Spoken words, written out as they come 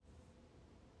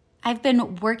I've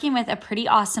been working with a pretty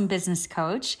awesome business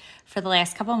coach for the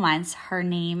last couple months. Her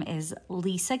name is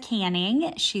Lisa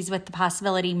Canning. She's with The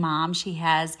Possibility Mom. She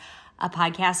has a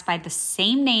podcast by the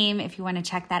same name. If you want to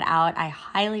check that out, I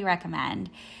highly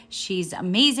recommend. She's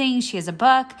amazing. She has a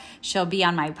book. She'll be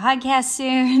on my podcast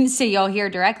soon, so you'll hear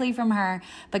directly from her.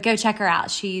 But go check her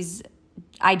out.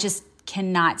 I just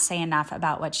cannot say enough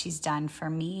about what she's done for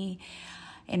me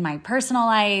in my personal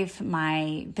life,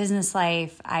 my business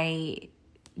life. I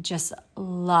just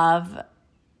love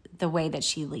the way that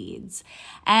she leads.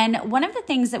 And one of the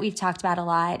things that we've talked about a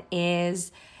lot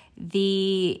is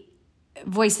the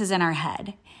voices in our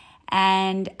head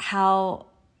and how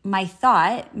my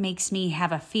thought makes me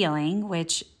have a feeling,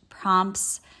 which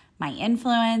prompts my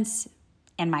influence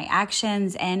and my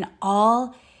actions, and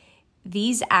all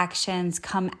these actions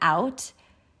come out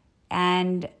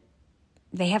and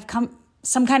they have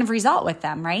some kind of result with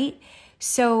them, right?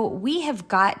 So we have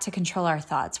got to control our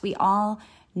thoughts. We all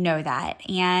know that.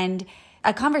 And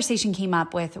a conversation came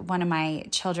up with one of my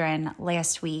children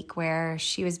last week where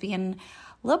she was being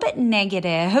a little bit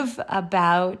negative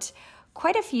about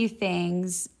quite a few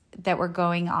things that were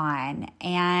going on.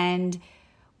 And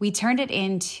we turned it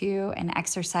into an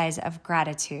exercise of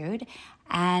gratitude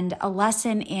and a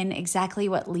lesson in exactly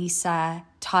what Lisa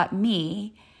taught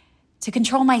me to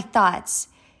control my thoughts,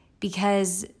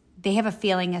 because they have a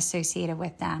feeling associated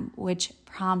with them, which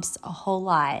prompts a whole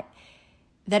lot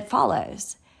that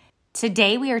follows.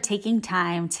 Today, we are taking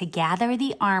time to gather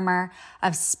the armor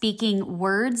of speaking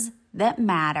words that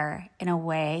matter in a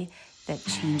way that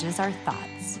changes our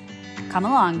thoughts. Come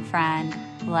along, friend.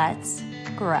 Let's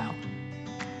grow.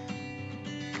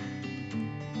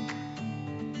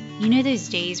 You know those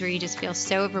days where you just feel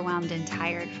so overwhelmed and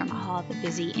tired from all the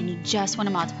busy, and you just want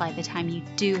to multiply the time you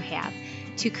do have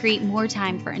to create more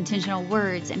time for intentional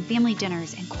words and family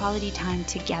dinners and quality time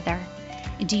together?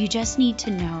 And do you just need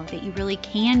to know that you really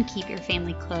can keep your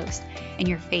family close and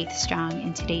your faith strong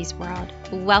in today's world?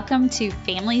 Welcome to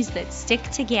Families That Stick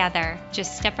Together.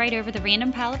 Just step right over the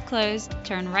random pile of clothes,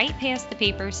 turn right past the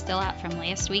papers still out from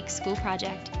last week's school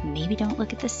project, maybe don't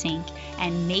look at the sink,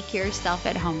 and make yourself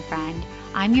at home, friend.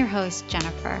 I'm your host,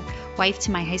 Jennifer, wife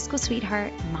to my high school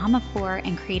sweetheart, mom of four,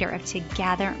 and creator of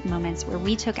Togather moments, where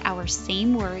we took our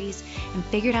same worries and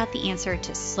figured out the answer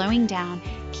to slowing down,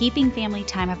 keeping family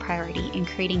time a priority, and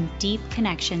creating deep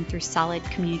connection through solid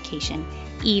communication,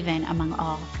 even among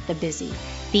all the busy.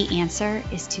 The answer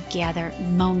is Togather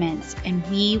moments, and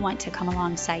we want to come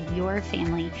alongside your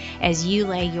family as you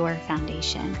lay your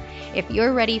foundation. If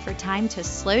you're ready for time to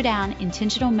slow down,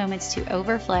 intentional moments to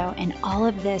overflow, and all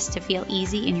of this to feel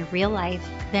easy in your real life,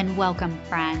 then welcome,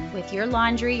 friend. With your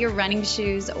laundry, your running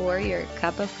shoes, or your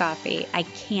cup of coffee, I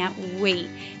can't wait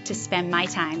to spend my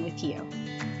time with you.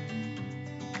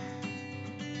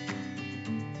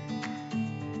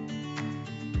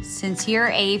 Since you're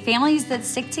a Families That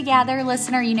Stick Together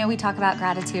listener, you know we talk about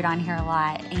gratitude on here a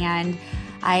lot. And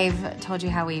I've told you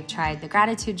how we've tried the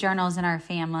gratitude journals in our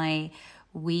family.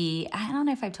 I don't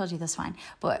know if I've told you this one,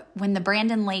 but when the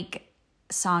Brandon Lake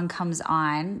song comes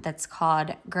on that's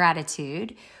called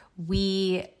Gratitude,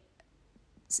 we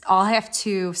all have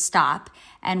to stop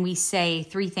and we say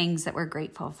 3 things that we're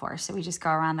grateful for. So we just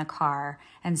go around the car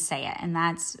and say it. And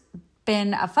that's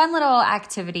been a fun little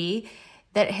activity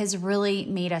that has really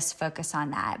made us focus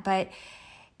on that. But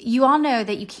you all know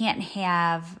that you can't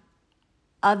have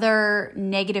other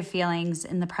negative feelings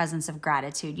in the presence of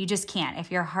gratitude. You just can't.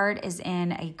 If your heart is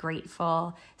in a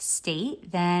grateful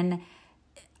state, then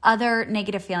other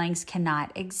negative feelings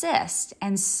cannot exist.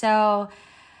 And so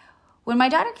when my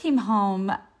daughter came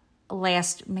home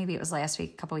maybe it was last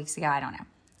week, a couple weeks ago, I don't know,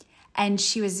 and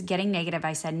she was getting negative,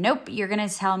 I said, nope, you're going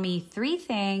to tell me 3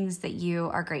 things that you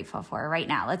are grateful for right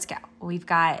now. Let's go. We've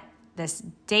got this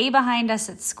day behind us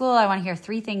at school. I want to hear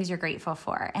 3 things you're grateful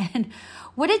for. And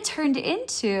what it turned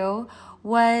into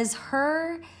was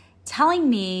her telling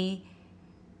me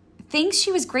things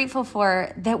she was grateful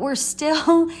for that were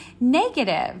still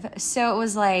negative. So it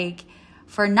was like,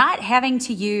 for not having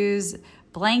to use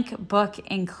blank book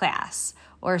in class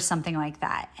or something like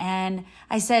that. And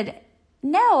I said,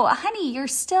 no, honey, you're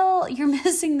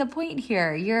missing the point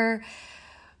here. You're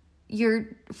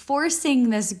forcing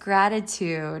this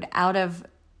gratitude out of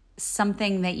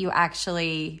something that you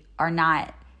actually are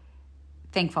not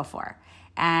thankful for.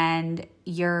 And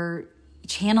you're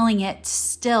channeling it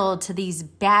still to these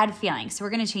bad feelings. So we're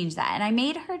going to change that. And I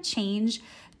made her change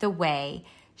the way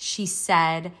she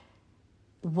said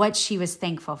what she was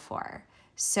thankful for.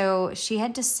 So she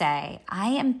had to say, I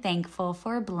am thankful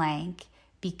for blank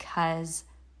because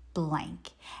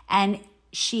blank. And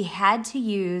she had to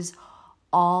use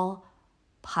all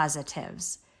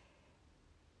positives.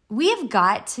 We have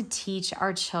got to teach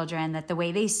our children that the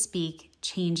way they speak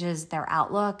changes their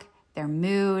outlook, their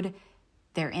mood,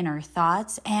 their inner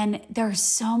thoughts. And there are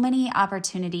so many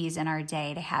opportunities in our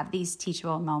day to have these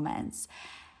teachable moments.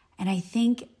 And I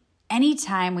think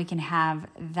anytime we can have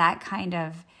that kind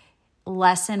of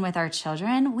lesson with our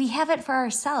children, we have it for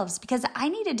ourselves, because I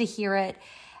needed to hear it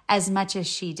as much as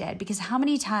she did. Because how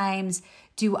many times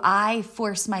do I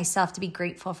force myself to be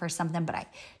grateful for something, but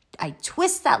I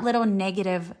twist that little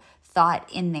negative thought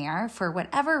in there for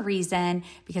whatever reason,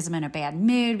 because I'm in a bad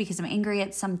mood, because I'm angry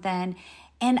at something.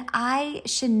 And I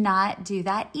should not do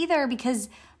that either, because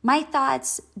my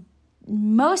thoughts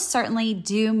most certainly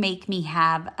do make me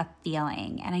have a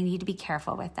feeling, and I need to be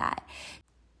careful with that.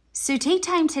 So take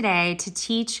time today to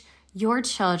teach your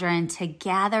children to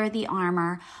gather the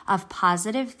armor of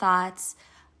positive thoughts,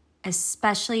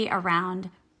 especially around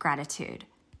gratitude.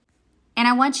 And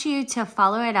I want you to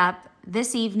follow it up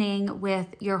this evening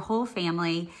with your whole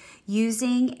family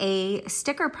using a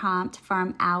sticker prompt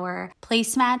from our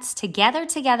placemats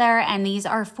Together. And these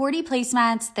are 40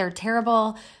 placemats. They're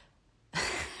terrible.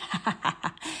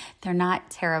 They're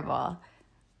not terrible.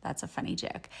 That's a funny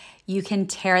joke. You can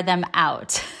tear them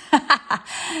out.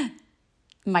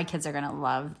 My kids are going to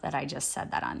love that I just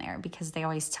said that on there, because they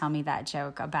always tell me that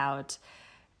joke about,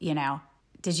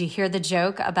 did you hear the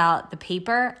joke about the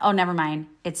paper? Oh, never mind.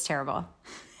 It's terrible.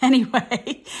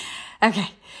 Anyway,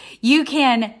 okay. You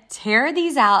can tear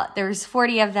these out. There's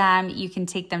 40 of them. You can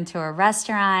take them to a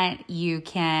restaurant. You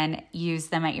can use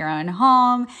them at your own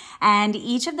home. And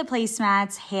each of the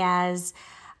placemats has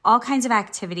all kinds of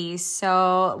activities.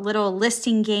 So little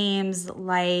listing games,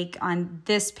 like on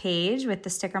this page with the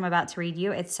sticker I'm about to read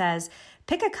you, it says,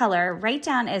 pick a color, write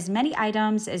down as many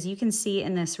items as you can see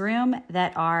in this room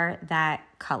that are that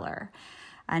color.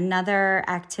 Another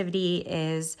activity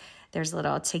is there's a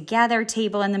little Together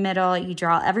table in the middle. You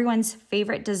draw everyone's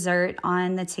favorite dessert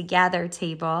on the Together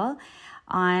table.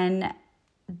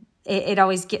 It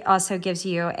always also gives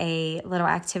you a little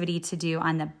activity to do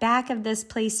on the back of this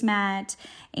placemat,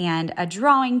 and a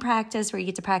drawing practice where you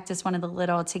get to practice one of the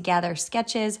little Together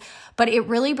sketches. But it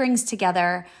really brings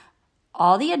together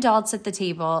all the adults at the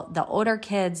table, the older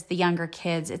kids, the younger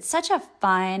kids. It's such a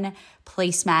fun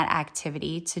placemat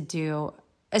activity to do,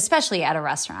 especially at a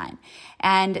restaurant.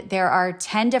 And there are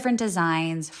 10 different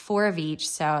designs, 4 of each,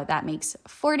 so that makes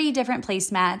 40 different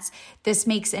placemats. This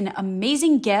makes an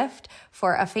amazing gift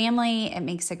for a family. It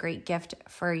makes a great gift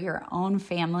for your own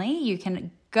family. You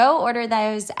can go order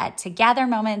those at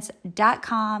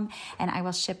togathermoments.com, and I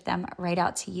will ship them right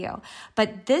out to you.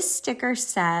 But this sticker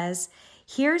says,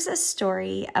 here's a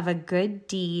story of a good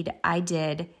deed I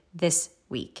did this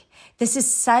week. This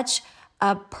is such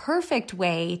a perfect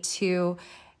way to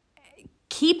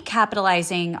keep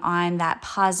capitalizing on that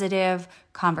positive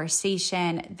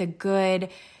conversation, the good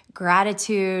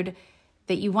gratitude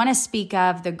that you want to speak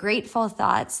of, the grateful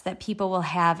thoughts that people will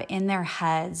have in their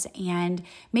heads. And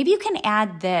maybe you can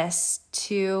add this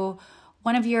to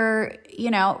one of your,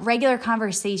 regular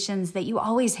conversations that you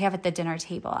always have at the dinner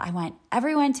table. I want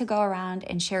everyone to go around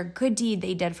and share a good deed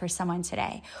they did for someone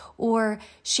today, or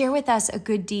share with us a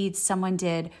good deed someone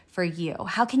did for you.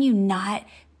 How can you not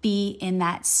be in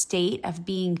that state of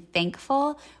being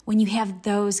thankful when you have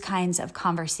those kinds of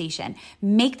conversation?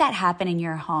 Make that happen in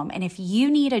your home. And if you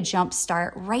need a jump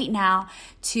start right now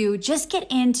to just get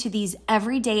into these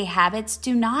everyday habits,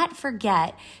 do not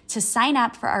forget to sign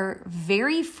up for our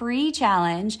very free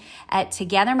challenge at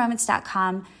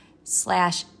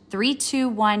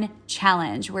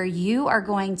togathermoments.com/321challenge, where you are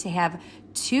going to have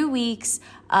 2 weeks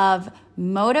of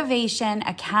motivation,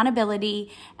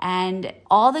 accountability, and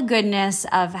all the goodness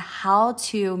of how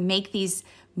to make these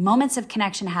moments of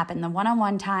connection happen. The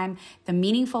one-on-one time, the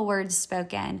meaningful words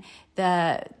spoken,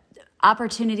 the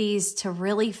opportunities to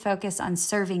really focus on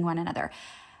serving one another.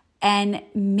 And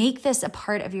make this a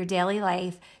part of your daily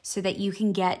life so that you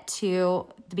can get to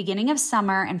the beginning of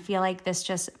summer and feel like this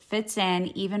just fits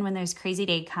in even when those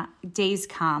crazy days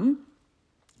come.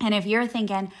 And if you're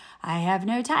thinking, I have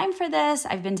no time for this,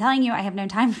 I've been telling you I have no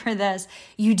time for this,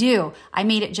 you do. I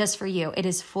made it just for you. It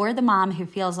is for the mom who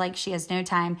feels like she has no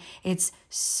time. It's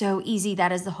so easy.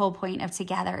 That is the whole point of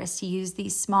Together, is to use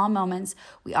these small moments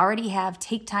we already have,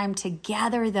 take time to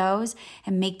gather those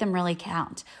and make them really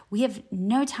count. We have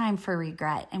no time for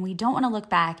regret, and we don't want to look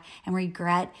back and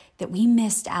regret that we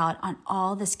missed out on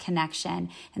all this connection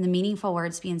and the meaningful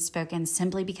words being spoken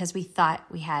simply because we thought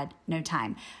we had no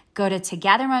time. Go to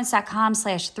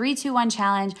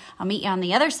togathermoments.com/321challenge. I'll meet you on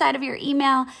the other side of your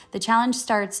email. The challenge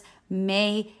starts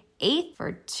May 8th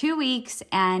for 2 weeks,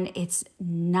 and it's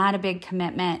not a big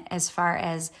commitment as far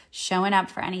as showing up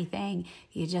for anything.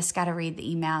 You just got to read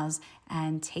the emails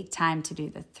and take time to do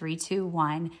the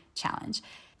 3-2-1 challenge.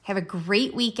 Have a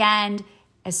great weekend.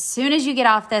 As soon as you get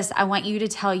off this, I want you to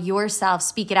tell yourself,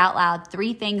 speak it out loud,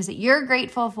 3 things that you're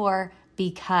grateful for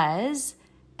because,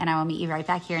 and I will meet you right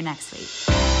back here next week.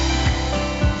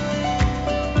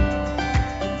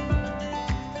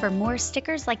 For more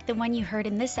stickers like the one you heard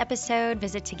in this episode,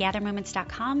 visit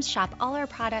togathermoments.com, shop all our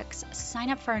products, sign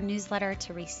up for our newsletter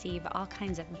to receive all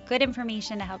kinds of good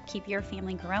information to help keep your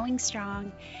family growing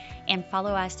strong, and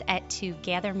follow us at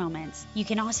Togather Moments. You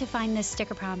can also find this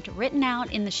sticker prompt written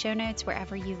out in the show notes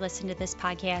wherever you listen to this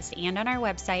podcast and on our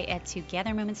website at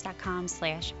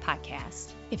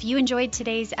togathermoments.com/podcast. If you enjoyed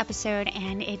today's episode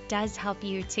and it does help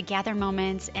you to gather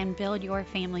moments and build your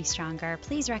family stronger,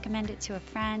 please recommend it to a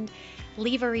friend,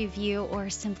 leave a review, or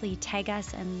simply tag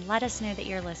us and let us know that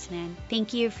you're listening.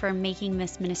 Thank you for making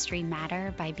this ministry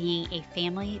matter by being a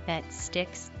family that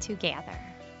sticks together.